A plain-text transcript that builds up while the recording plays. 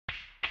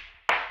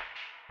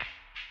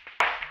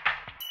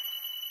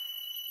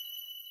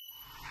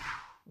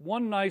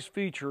One nice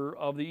feature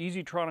of the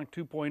EZtronic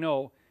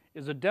 2.0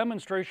 is a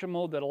demonstration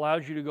mode that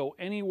allows you to go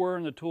anywhere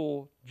in the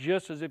tool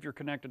just as if you're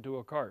connected to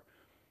a cart.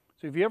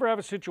 So if you ever have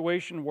a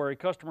situation where a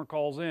customer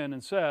calls in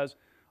and says,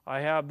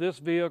 I have this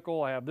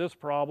vehicle, I have this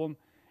problem,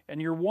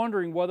 and you're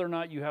wondering whether or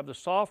not you have the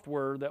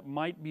software that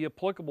might be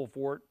applicable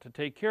for it to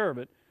take care of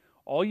it,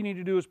 all you need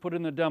to do is put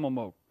in the demo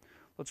mode.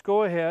 Let's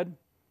go ahead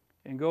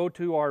and go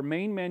to our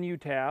main menu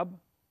tab,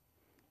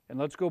 and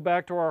let's go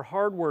back to our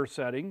hardware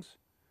settings.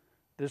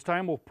 This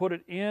time we'll put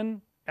it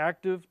in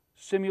active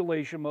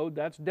simulation mode,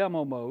 that's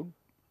demo mode.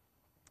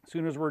 As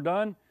soon as we're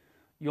done,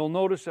 you'll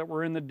notice that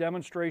we're in the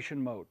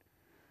demonstration mode.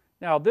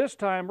 Now this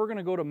time we're going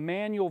to go to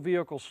manual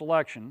vehicle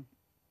selection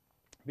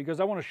because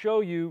I want to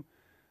show you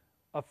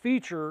a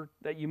feature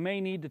that you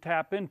may need to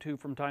tap into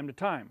from time to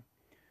time.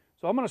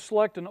 So I'm going to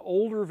select an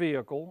older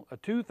vehicle, a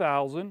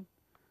 2000.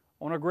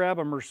 I want to grab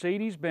a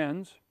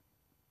Mercedes-Benz.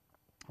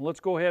 Let's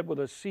go ahead with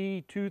a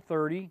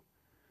C230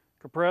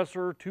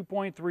 compressor,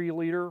 2.3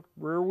 liter,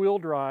 rear wheel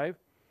drive.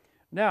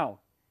 Now,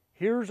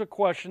 here's a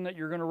question that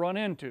you're going to run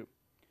into.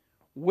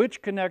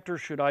 Which connector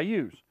should I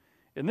use?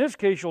 In this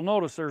case, you'll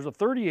notice there's a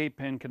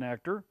 38-pin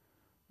connector,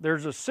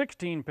 there's a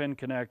 16-pin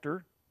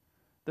connector,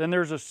 then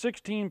there's a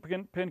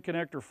 16-pin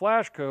connector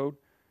flash code,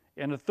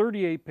 and a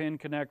 38-pin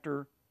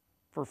connector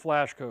for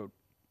flash code.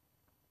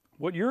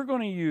 What you're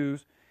going to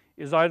use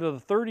is either the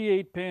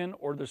 38-pin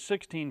or the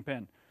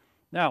 16-pin.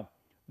 Now,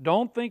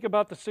 don't think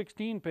about the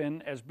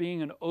 16-pin as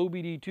being an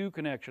OBD2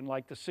 connection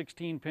like the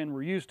 16-pin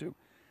we're used to.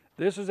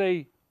 This is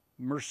a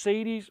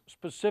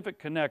Mercedes-specific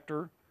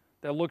connector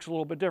that looks a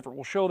little bit different.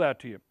 We'll show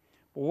that to you.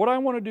 But what I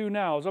want to do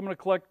now is I'm going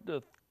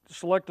to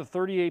select the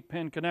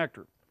 38-pin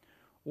connector.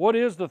 What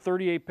is the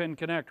 38-pin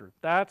connector?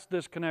 That's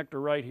this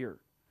connector right here.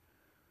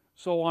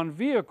 So on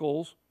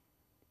vehicles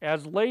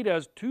as late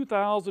as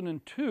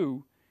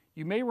 2002,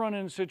 you may run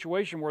into a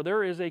situation where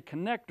there is a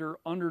connector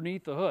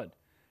underneath the hood.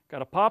 Got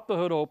to pop the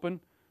hood open,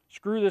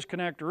 screw this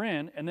connector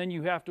in, and then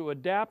you have to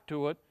adapt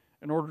to it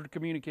in order to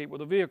communicate with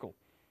the vehicle.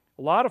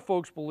 A lot of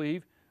folks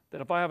believe that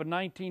if I have a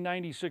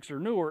 1996 or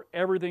newer,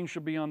 everything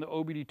should be on the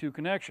OBD2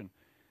 connection.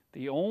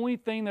 The only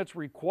thing that's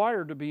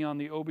required to be on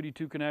the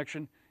OBD2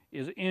 connection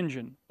is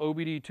engine,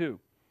 OBD2.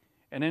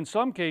 And in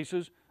some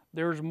cases,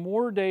 there's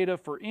more data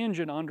for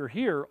engine under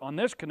here on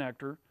this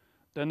connector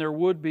than there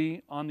would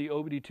be on the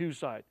OBD2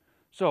 side.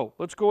 So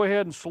let's go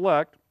ahead and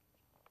select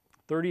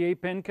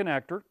 38-pin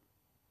connector.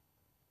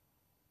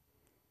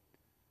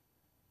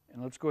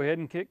 And let's go ahead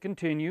and hit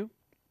continue.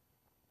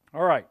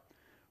 All right,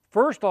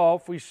 first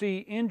off, we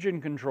see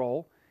engine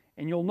control,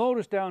 and you'll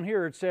notice down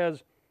here it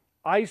says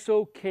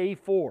ISO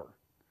K4.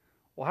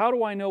 Well, how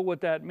do I know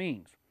what that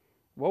means?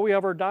 Well, we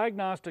have our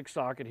diagnostic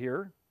socket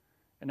here,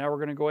 and now we're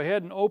going to go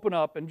ahead and open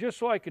up, and just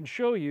so I can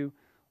show you,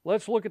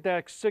 let's look at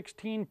that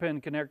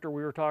 16-pin connector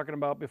we were talking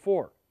about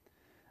before.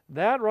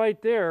 That right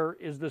there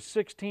is the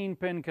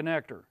 16-pin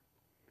connector.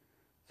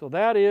 So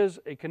that is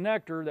a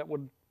connector that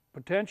would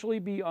potentially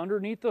be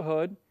underneath the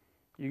hood.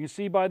 You can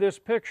see by this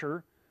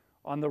picture,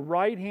 on the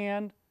right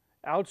hand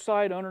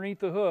outside underneath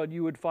the hood,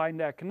 you would find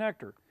that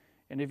connector.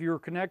 And if you were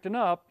connecting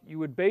up, you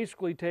would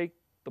basically take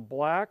the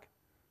black,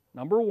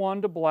 number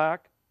 1 to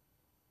black,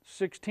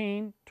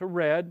 16 to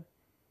red,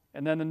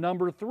 and then the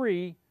number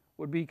 3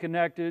 would be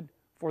connected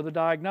for the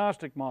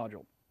diagnostic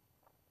module.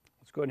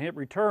 Let's go ahead and hit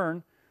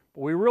return,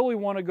 but we really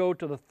want to go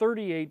to the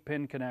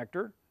 38-pin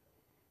connector,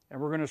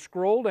 and we're going to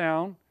scroll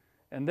down,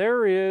 and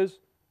there is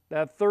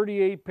that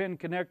 38-pin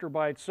connector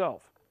by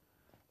itself.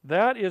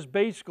 That is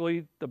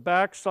basically the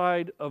back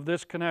side of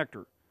this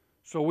connector.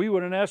 So we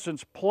would in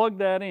essence plug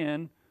that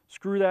in,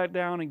 screw that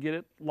down, and get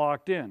it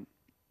locked in.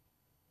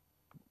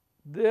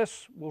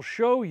 This will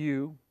show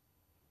you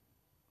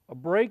a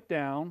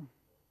breakdown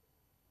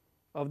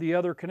of the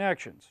other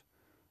connections.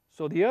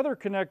 So the other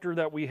connector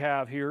that we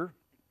have here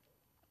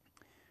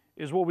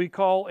is what we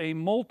call a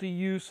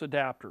multi-use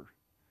adapter.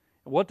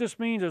 And what this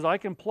means is I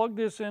can plug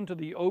this into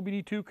the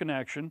OBD2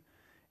 connection,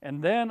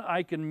 and then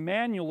I can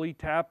manually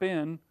tap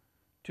in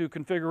to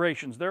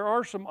configurations. There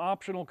are some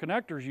optional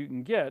connectors you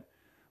can get,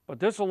 but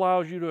this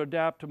allows you to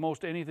adapt to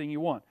most anything you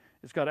want.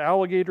 It's got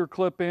alligator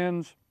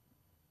clip-ins,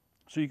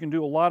 so you can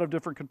do a lot of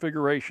different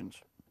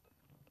configurations.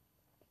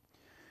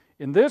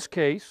 In this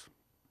case,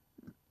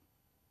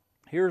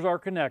 here's our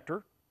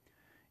connector,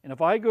 and if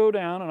I go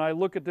down and I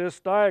look at this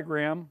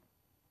diagram,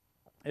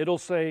 it'll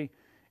say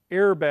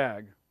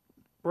airbag,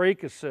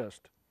 brake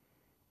assist,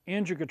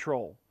 engine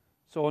control.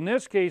 So in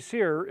this case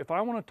here, if I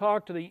want to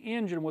talk to the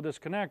engine with this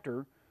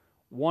connector,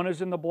 1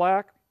 is in the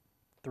black,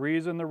 3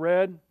 is in the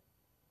red,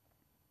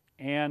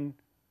 and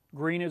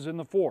green is in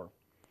the 4.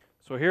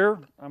 So here,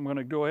 I'm going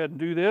to go ahead and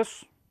do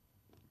this.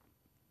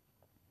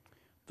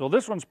 So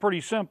this one's pretty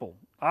simple.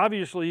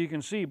 Obviously you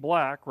can see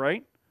black,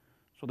 right?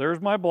 So there's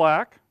my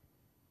black,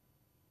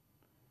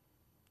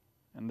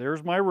 and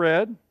there's my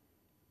red,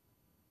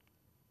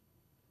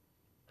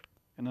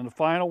 and then the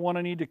final one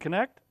I need to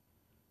connect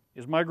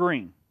is my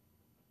green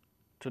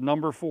to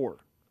number 4.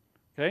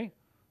 Okay?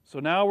 So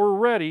now we're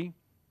ready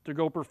to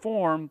go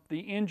perform the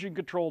engine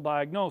control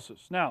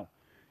diagnosis. Now,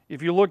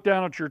 if you look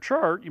down at your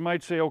chart, you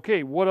might say,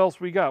 okay, what else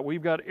we got?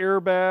 We've got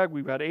airbag,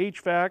 we've got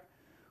HVAC.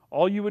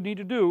 All you would need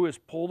to do is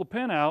pull the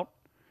pin out,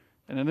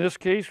 and in this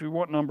case, we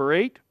want number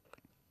 8.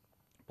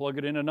 Plug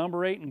it into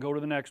number 8 and go to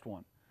the next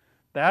one.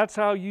 That's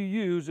how you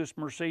use this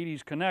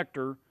Mercedes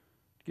connector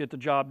to get the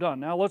job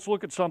done. Now let's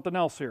look at something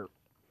else here.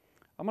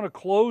 I'm going to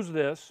close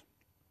this.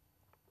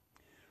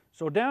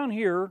 So down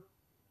here,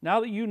 now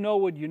that you know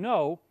what you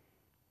know,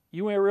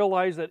 you may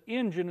realize that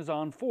engine is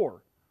on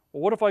 4.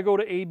 Well, what if I go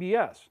to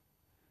ABS?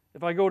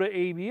 If I go to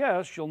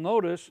ABS, you'll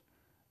notice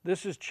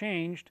this is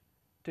changed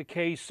to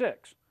K6.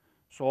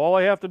 So all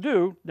I have to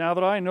do, now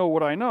that I know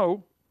what I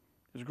know,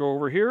 is go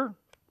over here,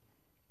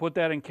 put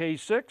that in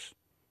K6,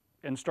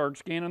 and start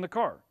scanning the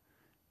car.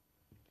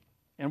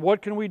 And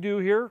what can we do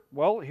here?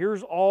 Well,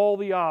 here's all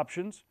the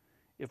options.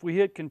 If we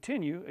hit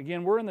continue,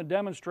 again, we're in the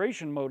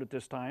demonstration mode at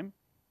this time.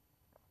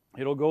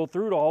 It'll go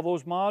through to all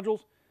those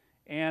modules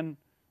and,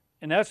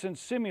 in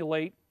essence,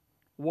 simulate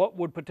what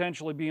would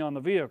potentially be on the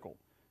vehicle.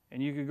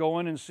 And you could go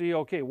in and see,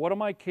 okay, what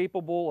am I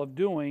capable of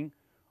doing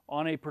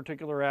on a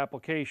particular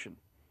application?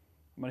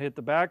 I'm going to hit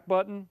the back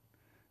button.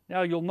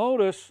 Now you'll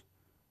notice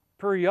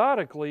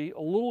periodically a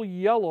little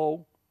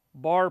yellow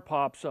bar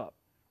pops up.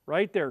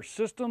 Right there,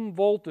 system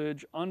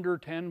voltage under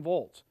 10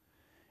 volts.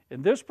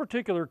 In this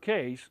particular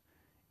case,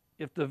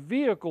 if the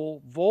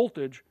vehicle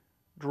voltage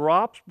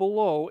drops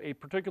below a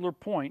particular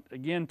point,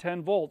 again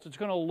 10 volts, it's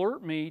going to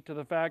alert me to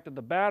the fact that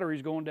the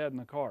battery's going dead in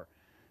the car.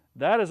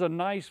 That is a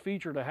nice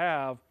feature to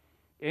have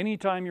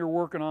anytime you're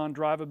working on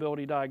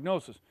drivability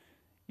diagnosis.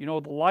 You know,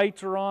 the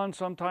lights are on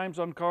sometimes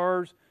on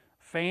cars,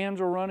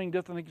 fans are running,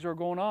 different things are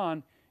going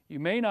on. You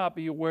may not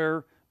be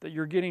aware that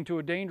you're getting to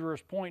a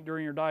dangerous point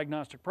during your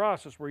diagnostic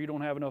process where you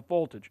don't have enough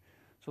voltage.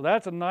 So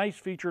that's a nice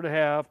feature to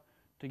have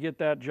to get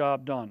that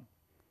job done.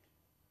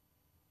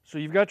 So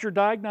you've got your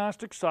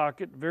diagnostic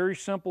socket, very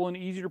simple and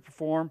easy to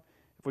perform.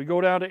 If we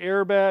go down to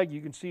airbag,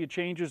 you can see it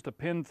changes to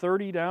pin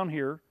 30 down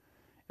here,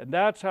 and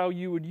that's how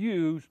you would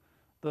use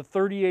the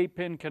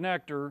 38-pin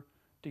connector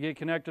to get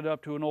connected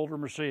up to an older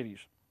Mercedes.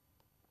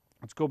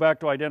 Let's go back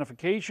to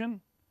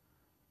identification.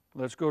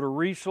 Let's go to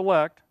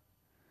reselect.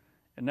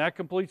 And that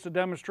completes the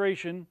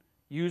demonstration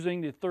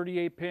using the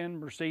 38-pin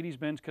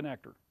Mercedes-Benz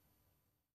connector.